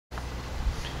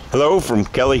Hello from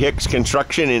Kelly Hicks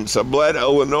Construction in Sublette,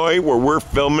 Illinois, where we're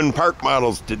filming park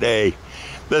models today.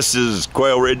 This is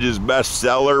Quailridge's best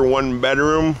seller, one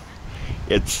bedroom.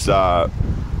 It's no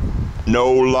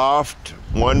loft,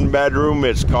 one bedroom.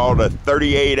 It's called a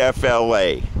 38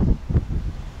 FLA.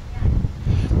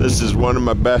 This is one of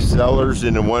my best sellers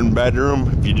in a one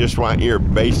bedroom. If you just want your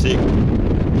basic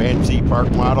fancy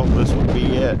park model, this would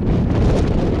be it.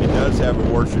 It does have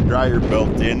a washer dryer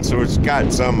built in, so it's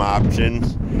got some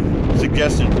options.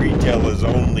 Suggested retail is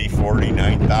only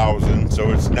 $49,000, so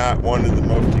it's not one of the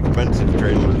most expensive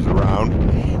trailers around.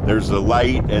 There's a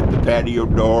light at the patio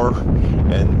door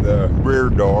and the rear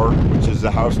door, which is a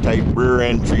house type rear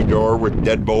entry door with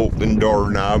deadbolt and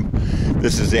doorknob.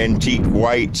 This is antique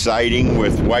white siding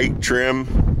with white trim,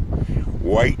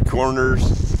 white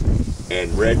corners,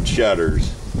 and red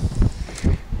shutters.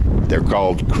 They're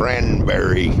called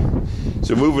cranberry.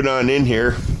 So moving on in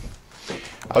here,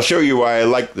 I'll show you why I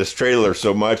like this trailer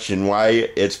so much and why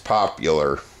it's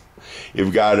popular.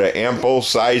 You've got an ample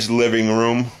sized living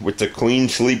room with a queen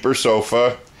sleeper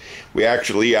sofa. We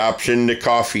actually optioned a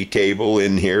coffee table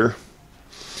in here.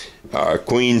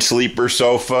 Queen sleeper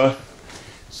sofa.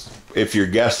 If your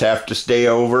guests have to stay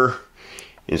over,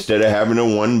 instead of having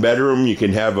a one bedroom, you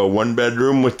can have a one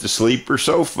bedroom with the sleeper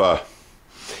sofa.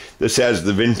 This has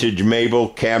the vintage Mabel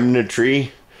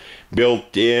cabinetry,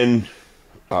 built-in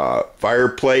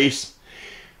fireplace,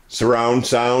 surround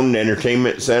sound,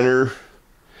 entertainment center,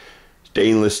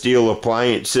 stainless steel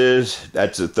appliances.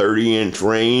 That's a 30-inch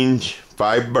range,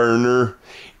 5-burner,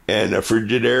 and a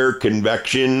Frigidaire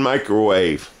convection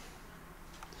microwave.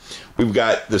 We've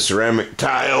got the ceramic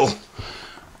tile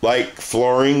like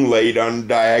flooring laid on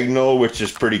diagonal, which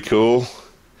is pretty cool.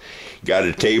 Got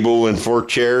a table and 4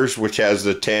 chairs, which has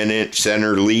the 10-inch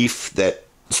center leaf that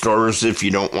stores, if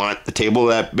you don't want the table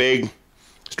that big,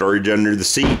 storage under the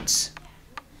seats.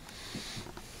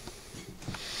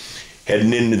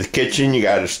 Heading into the kitchen, you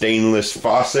got a stainless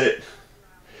faucet,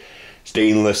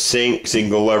 stainless sink,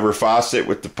 single lever faucet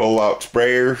with the pull-out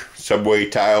sprayer, Subway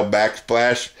tile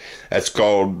backsplash. That's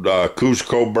called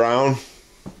Cusco Brown.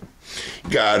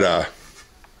 Got a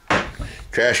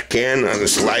trash can on a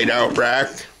slide-out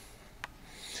rack.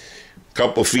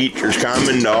 Couple features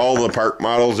common to all the park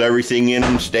models. Everything in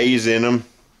them stays in them,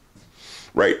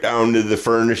 right down to the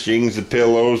furnishings, the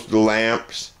pillows, the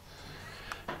lamps,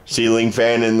 ceiling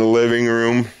fan in the living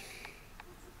room,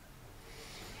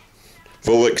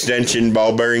 full extension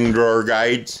ball bearing drawer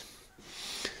guides.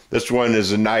 This one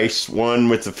is a nice one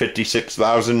with the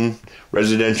 56,000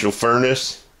 residential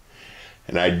furnace,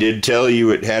 and I did tell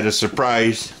you it had a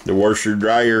surprise, the washer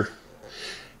dryer.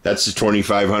 That's the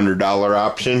 $2,500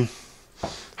 option.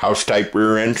 House type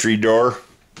rear entry door,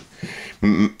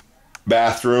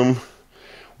 bathroom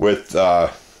with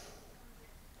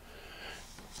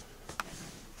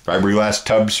fiberglass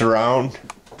tub surround,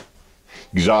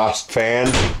 exhaust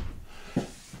fan,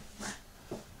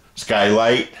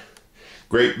 skylight,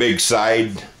 great big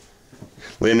side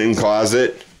linen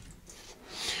closet.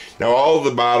 Now all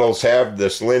the models have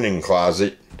this linen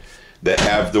closet that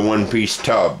have the one-piece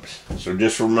tubs, so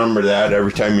just remember that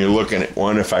every time you're looking at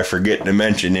one. If I forget to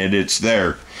mention it, it's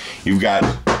there. You've got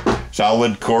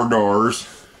solid core doors,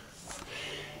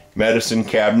 medicine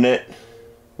cabinet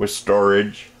with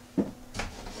storage.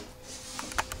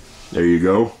 There you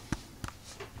go.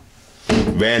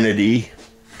 Vanity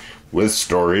with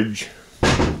storage.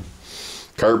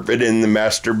 Carpet in the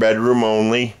master bedroom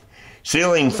only.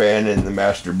 Ceiling fan in the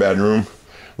master bedroom.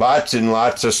 Lots and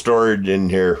lots of storage in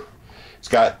here. It's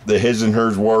got the his and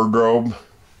hers wardrobe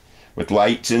with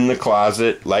lights in the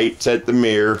closet, lights at the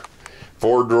mirror,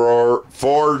 4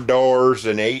 doors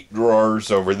and 8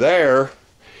 drawers over there.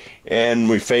 And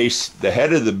we face the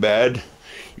head of the bed.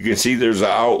 You can see there's an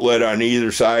outlet on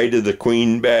either side of the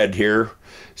queen bed here.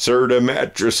 Serta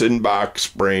mattress and box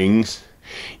springs.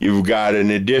 You've got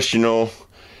an additional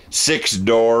 6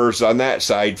 doors on that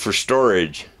side for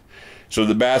storage. So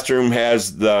the bathroom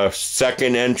has the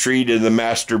second entry to the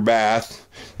master bath.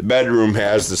 The bedroom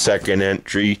has the second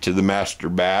entry to the master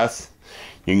bath.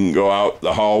 You can go out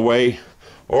the hallway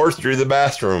or through the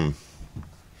bathroom.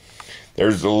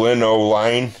 There's the lino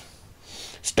line.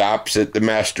 Stops at the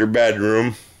master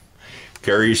bedroom.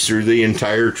 Carries through the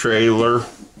entire trailer.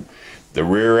 The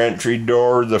rear entry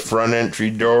door, the front entry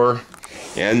door,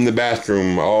 and the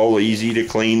bathroom. All easy to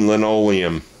clean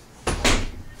linoleum.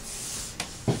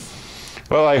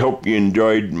 Well, I hope you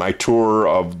enjoyed my tour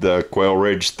of the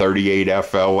Quailridge 38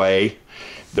 FLA.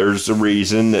 There's a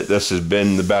reason that this has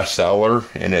been the best seller,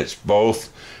 and it's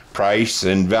both price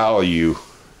and value.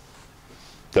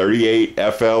 38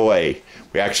 FLA.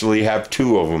 We actually have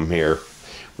 2 of them here.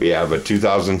 We have a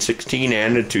 2016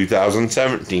 and a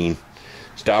 2017.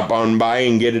 Stop on by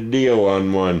and get a deal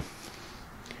on one.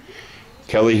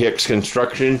 Kelly Hicks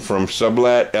Construction from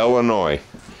Sublet, Illinois.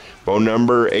 Phone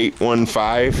number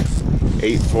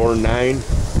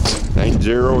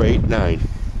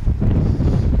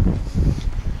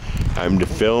 815-849-9089. Time to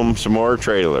film some more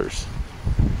trailers.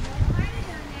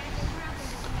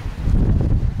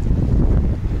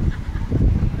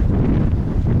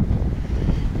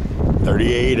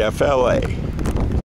 38 FLA.